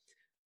tactical,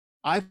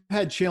 I've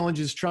had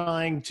challenges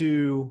trying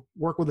to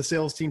work with a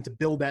sales team to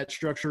build that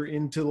structure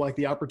into like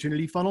the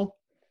opportunity funnel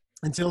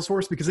in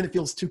Salesforce, because then it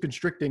feels too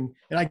constricting.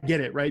 And I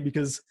get it, right?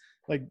 Because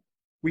like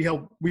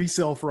we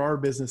sell for our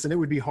business, and it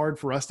would be hard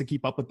for us to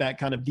keep up with that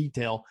kind of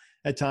detail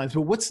at times.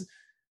 But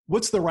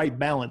what's the right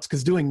balance?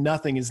 Because doing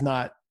nothing is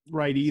not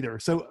right either.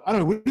 So I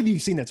don't know, what have you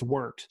seen that's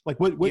worked? Like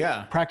what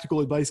practical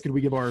advice could we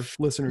give our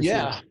listeners?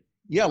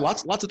 Yeah,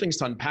 lots of things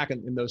to unpack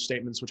in those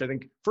statements, which I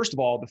think, first of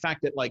all, the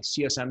fact that like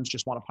CSMs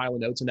just want a pile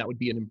of notes and that would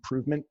be an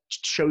improvement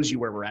shows you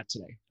where we're at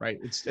today, right?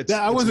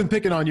 I wasn't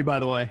picking on you, by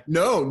the way.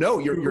 No,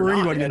 you're or not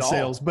anybody in at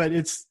sales, all. but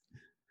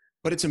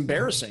it's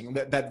embarrassing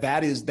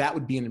that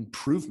would be an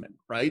improvement,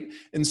 right?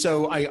 And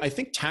so I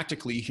think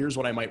tactically, here's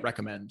what I might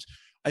recommend.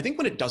 I think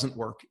when it doesn't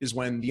work is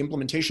when the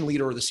implementation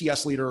leader or the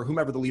CS leader or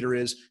whomever the leader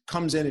is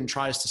comes in and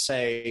tries to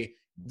say,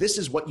 this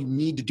is what you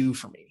need to do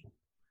for me.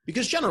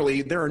 Because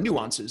generally there are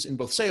nuances in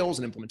both sales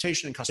and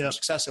implementation and customer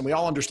success, and we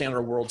all understand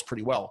our worlds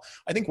pretty well.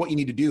 I think what you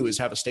need to do is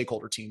have a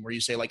stakeholder team where you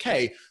say like,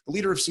 hey, the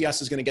leader of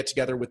CS is going to get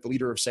together with the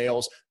leader of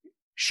sales.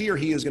 She or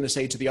he is going to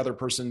say to the other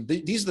person,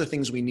 these are the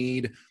things we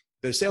need.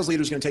 The sales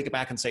leader is going to take it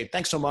back and say,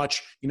 thanks so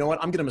much. You know what?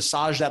 I'm going to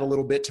massage that a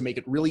little bit to make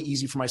it really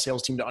easy for my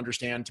sales team to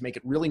understand, to make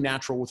it really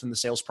natural within the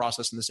sales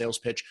process and the sales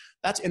pitch.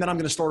 And then I'm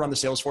going to store it on the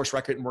Salesforce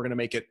record, and we're going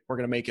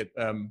to make it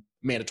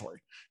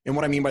mandatory. And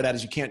what I mean by that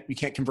is you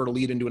can't convert a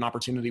lead into an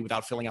opportunity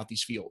without filling out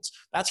these fields.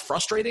 That's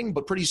frustrating,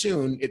 but pretty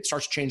soon it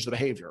starts to change the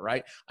behavior,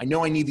 right? I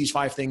know I need these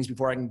 5 things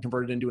before I can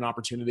convert it into an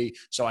opportunity.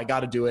 So I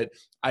got to do it.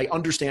 I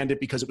understand it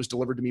because it was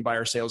delivered to me by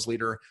our sales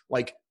leader.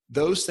 Like,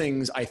 those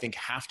things I think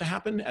have to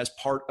happen as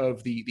part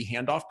of the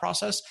handoff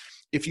process.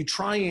 If you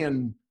try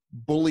and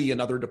bully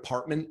another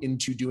department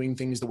into doing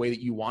things the way that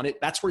you want it,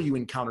 that's where you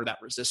encounter that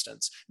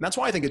resistance. And that's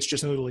why I think it's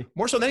just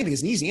more so than anything,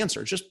 it's an easy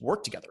answer. It's just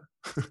work together,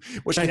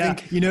 which I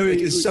think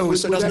is so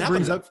doesn't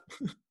happen.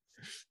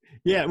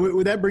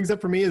 What that brings up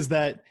for me is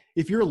that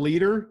if you're a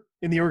leader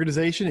in the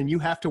organization and you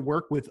have to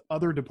work with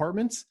other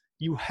departments,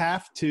 you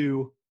have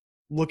to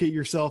look at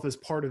yourself as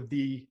part of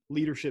the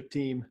leadership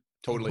team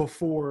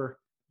before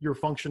your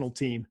functional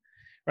team,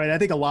 right? I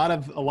think a lot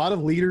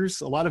of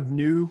leaders, a lot of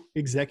new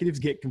executives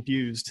get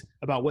confused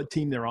about what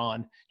team they're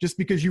on. Just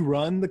because you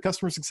run the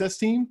customer success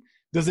team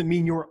doesn't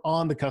mean you're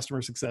on the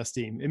customer success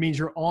team. It means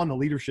you're on the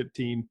leadership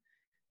team.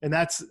 And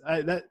that's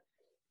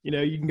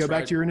you can go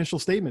back to your initial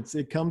statements.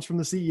 It comes from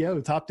the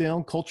CEO, top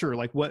down culture.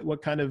 Like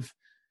what kind of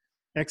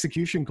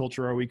execution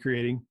culture are we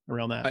creating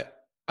around that?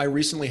 I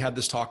recently had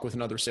this talk with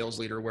another sales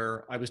leader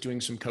where I was doing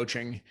some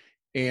coaching,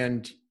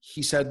 and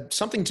he said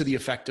something to the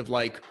effect of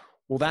like,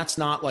 well, that's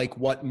not like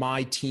what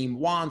my team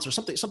wants, or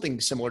something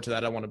similar to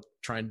that. I want to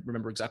try and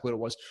remember exactly what it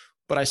was.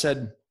 But I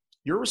said,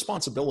 your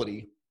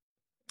responsibility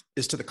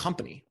is to the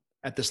company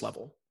at this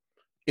level.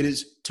 It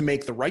is to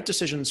make the right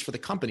decisions for the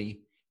company,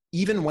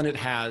 even when it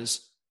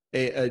has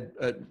I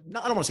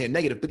don't want to say a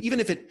negative, but even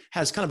if it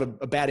has kind of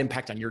a bad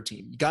impact on your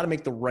team, you got to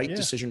make the right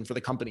decision for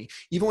the company,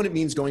 even when it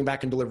means going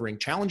back and delivering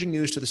challenging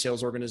news to the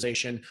sales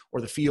organization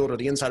or the field or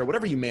the inside or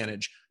whatever you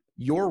manage.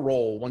 Your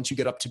role, once you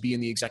get up to be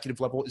in the executive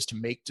level, is to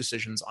make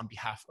decisions on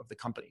behalf of the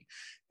company.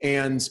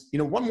 And,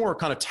 one more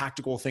kind of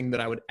tactical thing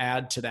that I would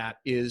add to that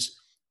is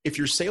if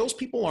your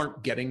salespeople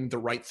aren't getting the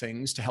right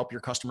things to help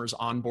your customers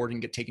onboard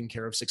and get taken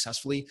care of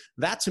successfully,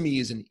 that to me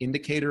is an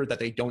indicator that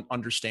they don't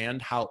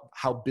understand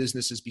how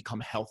businesses become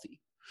healthy.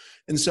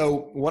 And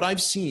so what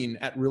I've seen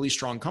at really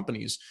strong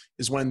companies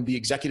is when the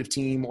executive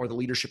team or the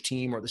leadership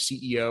team or the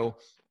CEO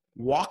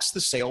walks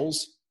the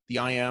sales, the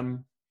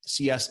IM, the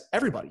CS,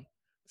 everybody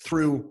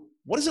through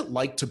what is it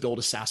like to build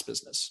a SaaS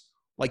business?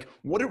 Like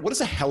what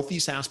does a healthy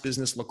SaaS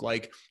business look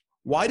like?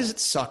 Why does it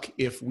suck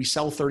if we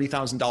sell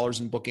 $30,000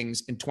 in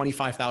bookings and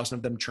 25,000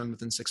 of them churn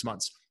within 6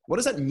 months? What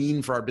does that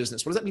mean for our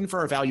business? What does that mean for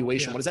our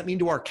valuation? What does that mean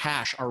to our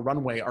cash, our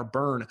runway, our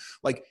burn?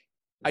 Like,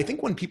 I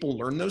think when people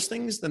learn those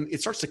things, then it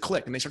starts to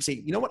click and they start to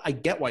say, you know what? I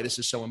get why this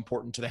is so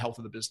important to the health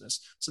of the business.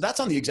 So that's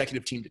on the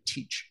executive team to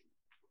teach.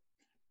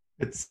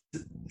 It's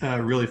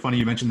really funny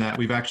you mentioned that.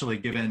 We've actually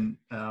given,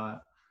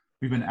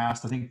 we've been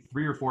asked, I think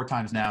 3 or 4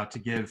 times now to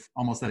give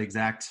almost that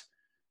exact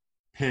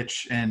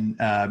pitch and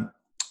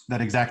that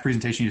exact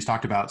presentation you just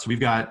talked about. So we've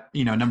got,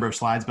 a number of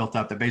slides built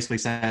up that basically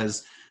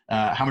says,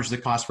 how much does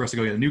it cost for us to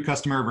go get a new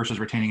customer versus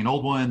retaining an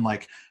old one?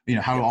 Like,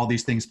 how do all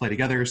these things play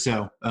together?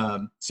 So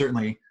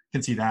certainly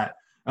can see that.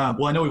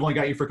 Well, I know we've only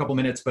got you for a couple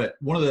minutes, but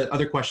one of the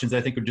other questions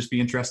I think would just be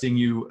interesting.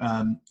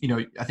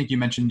 I think you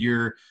mentioned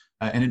you're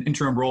in an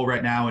interim role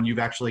right now, and you've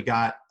actually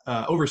got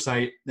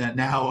oversight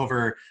now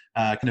over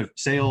kind of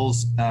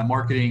sales,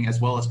 marketing, as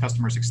well as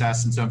customer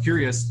success. And so I'm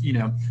curious,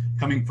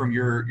 coming from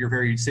your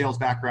very sales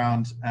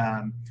background,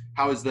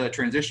 how is the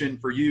transition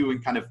for you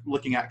and kind of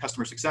looking at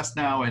customer success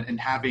now and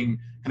having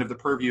kind of the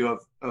purview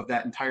of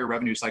that entire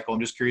revenue cycle? I'm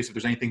just curious if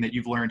there's anything that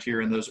you've learned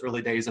here in those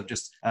early days of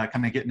just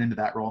kind of getting into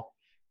that role.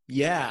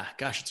 Yeah,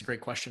 gosh, it's a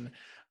great question.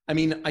 I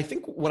mean, I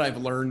think what I've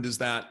learned is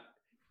that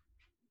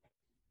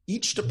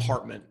each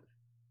department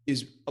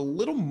is a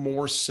little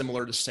more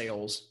similar to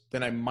sales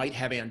than I might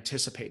have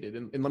anticipated.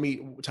 And let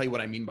me tell you what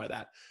I mean by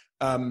that.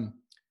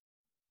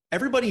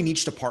 Everybody in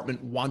each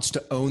department wants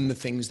to own the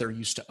things they're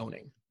used to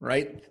owning,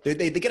 right?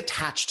 They get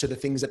attached to the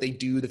things that they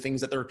do, the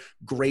things that they're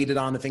graded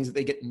on, the things that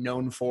they get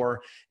known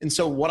for. And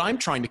so what I'm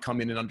trying to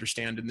come in and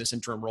understand in this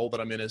interim role that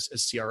I'm in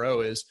as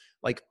CRO is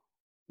like,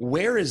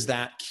 where is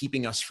that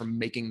keeping us from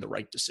making the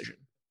right decision,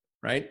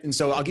 right? And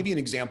so I'll give you an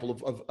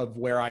example of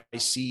where I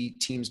see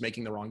teams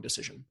making the wrong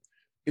decision,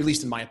 at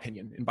least in my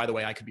opinion. And by the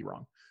way, I could be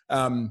wrong.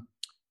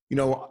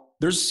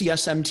 There's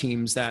CSM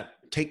teams that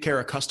take care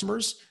of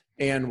customers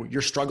and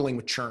you're struggling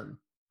with churn.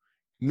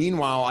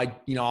 Meanwhile,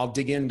 I'll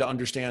dig in to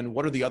understand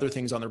what are the other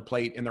things on their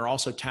plate, and they're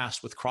also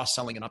tasked with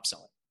cross-selling and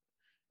upselling.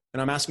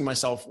 And I'm asking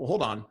myself, well,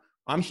 hold on.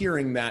 I'm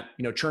hearing that,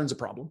 churn's a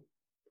problem.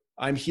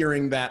 I'm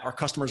hearing that our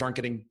customers aren't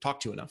getting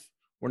talked to enough.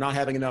 We're not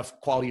having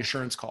enough quality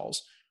assurance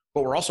calls,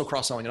 but we're also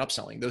cross-selling and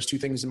upselling. Those two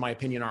things, in my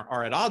opinion,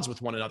 are at odds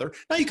with one another.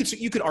 Now, you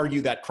could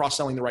argue that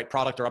cross-selling the right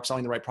product or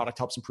upselling the right product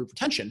helps improve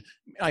retention.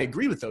 I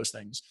agree with those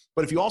things.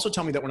 But if you also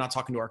tell me that we're not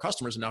talking to our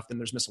customers enough, then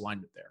there's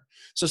misalignment there.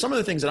 So some of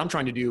the things that I'm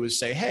trying to do is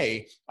say,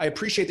 hey, I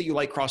appreciate that you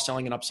like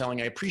cross-selling and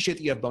upselling. I appreciate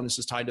that you have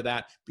bonuses tied to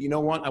that. But you know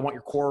what? I want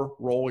your core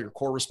role, your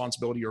core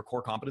responsibility, your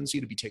core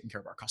competency to be taking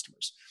care of our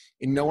customers.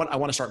 And you know what? I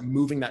want to start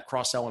moving that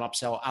cross-sell and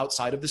upsell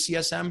outside of the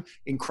CSM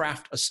and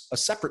craft a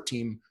separate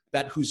team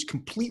who's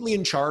completely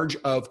in charge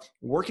of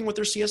working with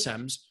their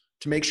CSMs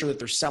to make sure that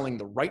they're selling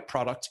the right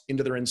product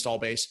into their install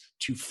base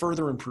to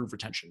further improve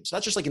retention. So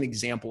that's just like an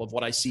example of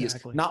what I see as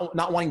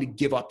not wanting to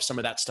give up some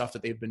of that stuff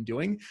that they've been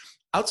doing.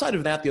 Outside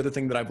of that, the other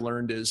thing that I've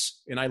learned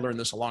is, and I learned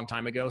this a long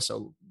time ago,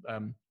 so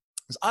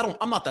is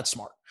I'm not that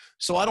smart.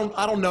 So I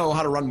don't know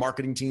how to run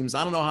marketing teams.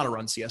 I don't know how to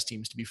run CS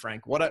teams, to be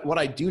frank. What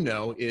I do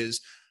know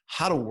is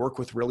how to work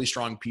with really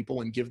strong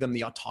people and give them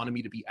the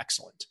autonomy to be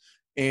excellent.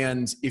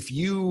 And if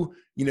you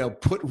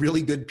put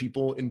really good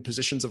people in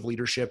positions of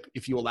leadership,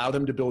 if you allow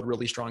them to build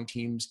really strong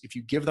teams, if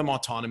you give them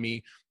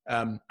autonomy,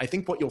 I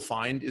think what you'll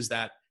find is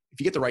that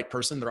if you get the right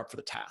person, they're up for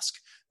the task.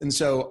 And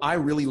so I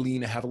really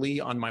lean heavily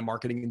on my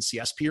marketing and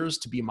CS peers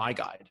to be my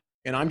guide.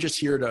 And I'm just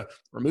here to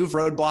remove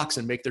roadblocks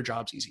and make their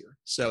jobs easier.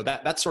 So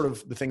that's sort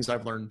of the things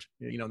I've learned,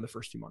 in the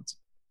first few months.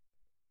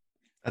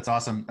 That's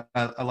awesome.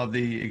 I love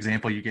the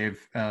example you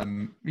gave,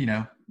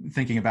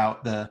 thinking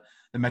about the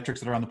metrics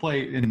that are on the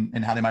plate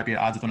and how they might be at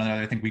odds with one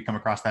another. I think we come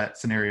across that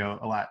scenario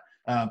a lot.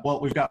 Well,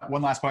 we've got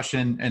one last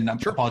question, and I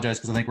apologize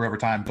because I think we're over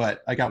time,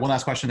 but I got one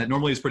last question that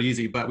normally is pretty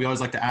easy, but we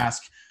always like to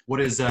ask, what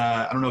is,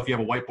 I don't know if you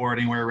have a whiteboard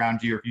anywhere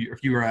around you, or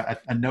if you are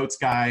a notes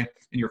guy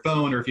in your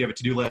phone, or if you have a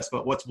to-do list,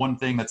 but what's one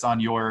thing that's on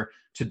your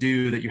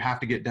to-do that you have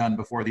to get done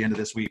before the end of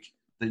this week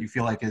that you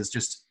feel like is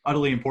just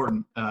utterly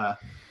important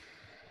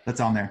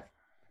that's on there?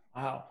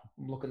 Wow.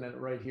 I'm looking at it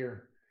right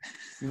here.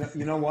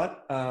 You know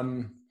what?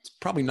 It's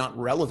probably not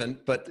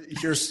relevant, but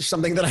here's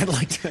something that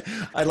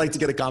I'd like to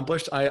get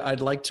accomplished.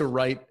 I'd like to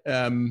write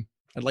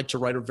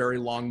a very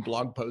long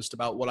blog post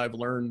about what I've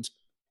learned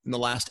in the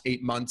last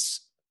 8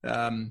 months,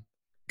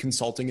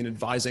 consulting and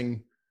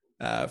advising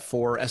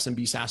for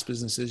SMB SaaS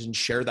businesses, and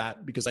share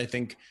that, because I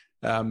think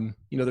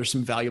there's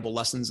some valuable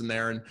lessons in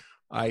there. And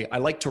I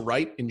like to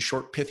write in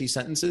short, pithy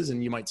sentences,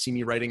 and you might see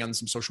me writing on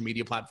some social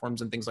media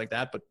platforms and things like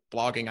that, but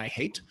blogging I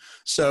hate.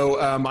 So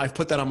I've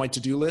put that on my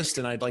to-do list,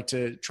 and I'd like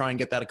to try and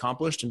get that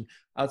accomplished. And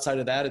outside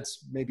of that,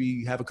 it's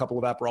maybe have a couple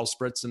of Aperol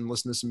Spritz and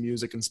listen to some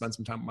music and spend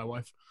some time with my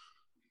wife.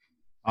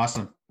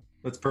 Awesome.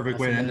 That's a perfect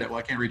way to end it. Well,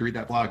 I can't read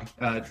that blog.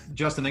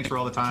 Justin, thanks for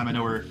all the time. I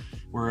know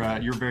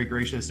you're very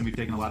gracious, and we've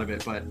taken a lot of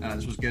it, but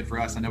this was good for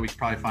us. I know we could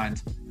probably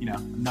find a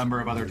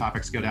number of other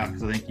topics to go down,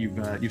 because I think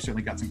you've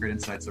certainly got some great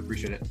insights. So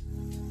appreciate it.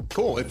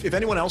 Cool. If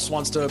anyone else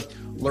wants to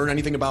learn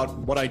anything about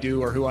what I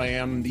do or who I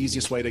am, the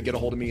easiest way to get a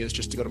hold of me is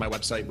just to go to my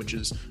website, which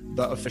is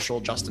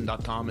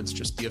theofficialjustin.com. It's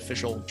just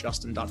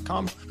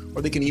theofficialjustin.com,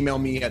 or they can email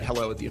me at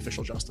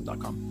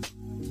hello@theofficialjustin.com.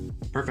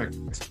 Perfect.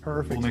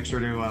 We'll make sure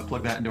to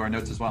plug that into our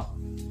notes as well.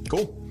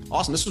 Cool.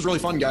 Awesome. This was really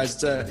fun, guys.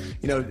 It's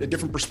a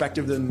different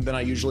perspective than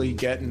I usually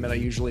get and that I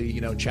usually,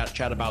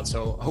 chat about.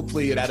 So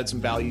hopefully it added some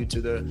value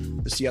to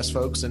the CS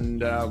folks,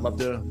 and love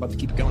to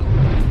keep it going.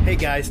 Hey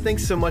guys,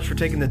 thanks so much for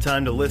taking the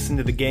time to listen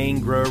to the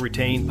Gain, Grow,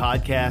 Retain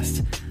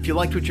podcast. If you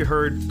liked what you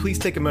heard, please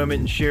take a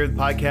moment and share the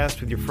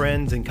podcast with your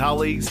friends and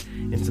colleagues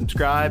and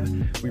subscribe.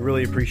 We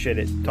really appreciate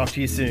it. Talk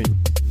to you soon.